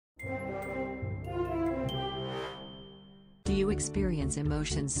you experience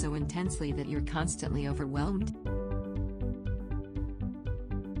emotions so intensely that you're constantly overwhelmed?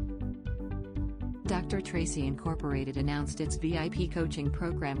 Dr. Tracy Incorporated announced its VIP coaching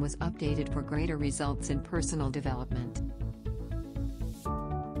program was updated for greater results in personal development.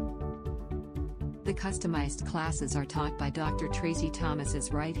 The customized classes are taught by Dr. Tracy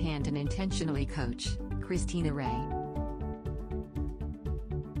Thomas's right hand and intentionally coach, Christina Ray.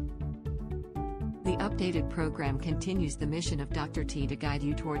 The updated program continues the mission of Dr. T to guide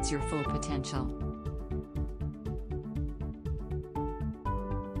you towards your full potential.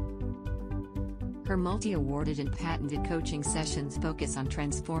 Her multi-awarded and patented coaching sessions focus on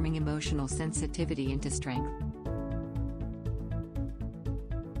transforming emotional sensitivity into strength.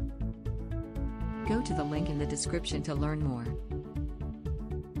 Go to the link in the description to learn more.